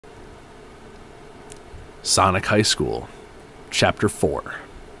Sonic High School, Chapter 4.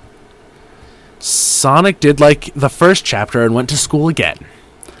 Sonic did like the first chapter and went to school again.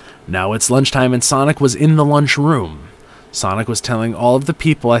 Now it's lunchtime and Sonic was in the lunchroom. Sonic was telling all of the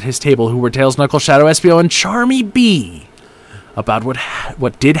people at his table, who were Tails, Knuckles, Shadow, Espio, and Charmy B, about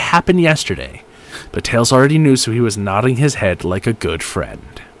what did happen yesterday. But Tails already knew, so he was nodding his head like a good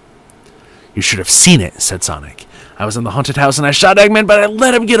friend. "You should have seen it," said Sonic. "I was in the haunted house and I shot Eggman, but I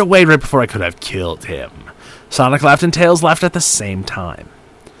let him get away right before I could have killed him." Sonic laughed and Tails laughed at the same time.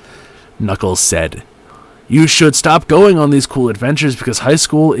 Knuckles said, "You should stop going on these cool adventures because high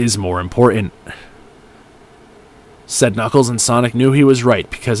school is more important," said Knuckles, and Sonic knew he was right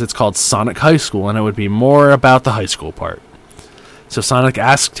because it's called Sonic High School and it would be more about the high school part. So Sonic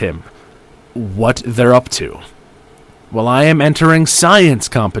asked him what they're up to. "Well, I am entering science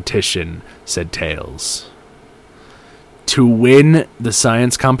competition," said Tails. "To win the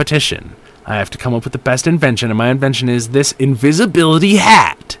science competition, I have to come up with the best invention, and my invention is this invisibility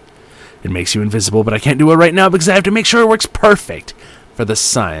hat. It makes you invisible, but I can't do it right now because I have to make sure it works perfect for the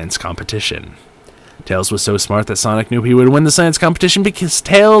science competition." Tails was so smart that Sonic knew he would win the science competition because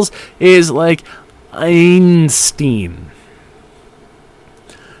Tails is like Einstein.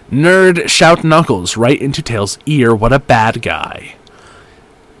 "Nerd, shout Knuckles right into Tails' ear, what a bad guy.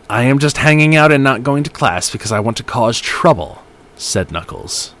 I am just hanging out and not going to class because I want to cause trouble," said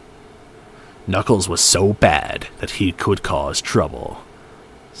Knuckles. Knuckles was so bad that he could cause trouble.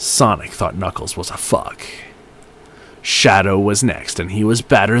 Sonic thought Knuckles was a fuck. Shadow was next, and he was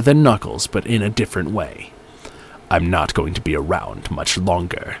badder than Knuckles, but in a different way. "I'm not going to be around much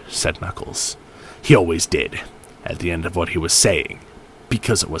longer," said Knuckles. He always did, at the end of what he was saying,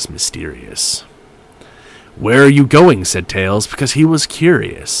 because it was mysterious. "Where are you going?" said Tails, because he was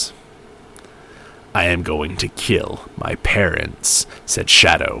curious. "I am going to kill my parents," said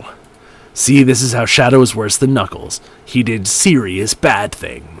Shadow. See, this is how Shadow is worse than Knuckles. He did serious bad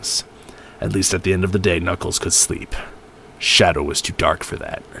things. At least at the end of the day, Knuckles could sleep. Shadow was too dark for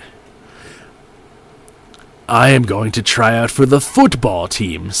that. "I am going to try out for the football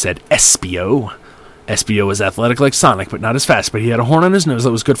team," said Espio. Espio was athletic like Sonic, but not as fast, but he had a horn on his nose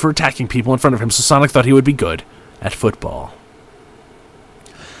that was good for attacking people in front of him, so Sonic thought he would be good at football.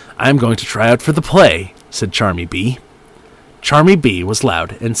 "I am going to try out for the play," said Charmy B. Charmy B was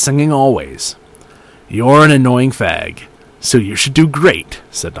loud and singing always. "You're an annoying fag, so you should do great,"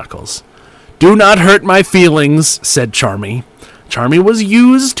 said Knuckles. "Do not hurt my feelings," said Charmy. Charmy was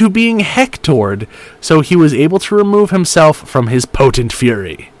used to being hectored, so he was able to remove himself from his potent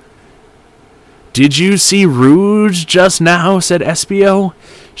fury. "Did you see Rouge just now?" said Espio.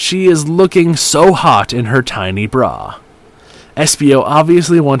 "She is looking so hot in her tiny bra." Espio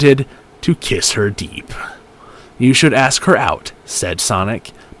obviously wanted to kiss her deep. "You should ask her out," said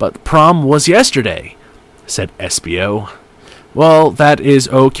Sonic. "But prom was yesterday," said Espio. "Well, that is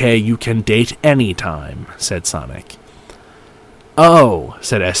okay. You can date any time," said Sonic. "Oh,"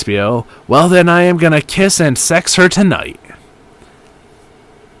 said Espio. "Well, then I am gonna kiss and sex her tonight."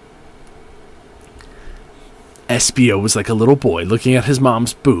 Espio was like a little boy looking at his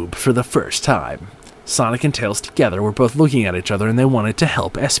mom's boob for the first time. Sonic and Tails together were both looking at each other, and they wanted to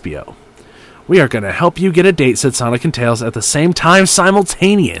help Espio. "We are going to help you get a date," said Sonic and Tails at the same time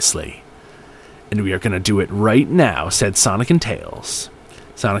simultaneously. "And we are going to do it right now," said Sonic and Tails.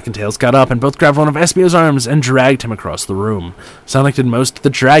 Sonic and Tails got up and both grabbed one of Espio's arms and dragged him across the room. Sonic did most of the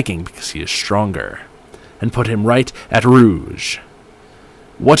dragging because he is stronger, and put him right at Rouge.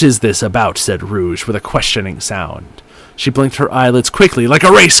 "What is this about?" said Rouge with a questioning sound. She blinked her eyelids quickly like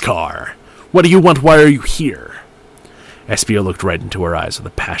a race car. "What do you want? Why are you here?" Espio looked right into her eyes with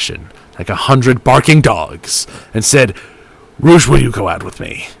a passion, like 100 barking dogs, and said, "Rouge, will you go out with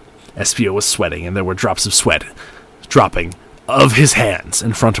me?" Espio was sweating, and there were drops of sweat dropping of his hands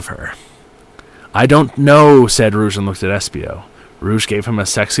in front of her. "I don't know," said Rouge, and looked at Espio. Rouge gave him a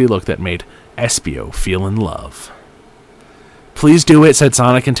sexy look that made Espio feel in love. "Please do it," said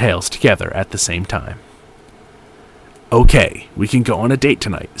Sonic and Tails together at the same time. "Okay, we can go on a date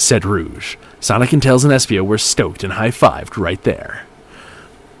tonight," said Rouge. Sonic and Tails and Espio were stoked and high-fived right there.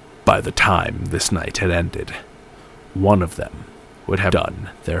 By the time this night had ended, one of them would have done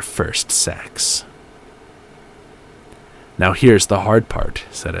their first sex. "Now here's the hard part,"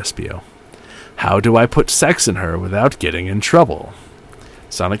 said Espio. "How do I put sex in her without getting in trouble?"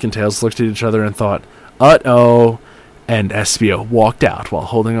 Sonic and Tails looked at each other and thought, "Uh-oh," and Espio walked out while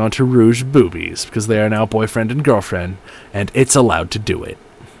holding on to Rouge's boobies because they are now boyfriend and girlfriend, and it's allowed to do it.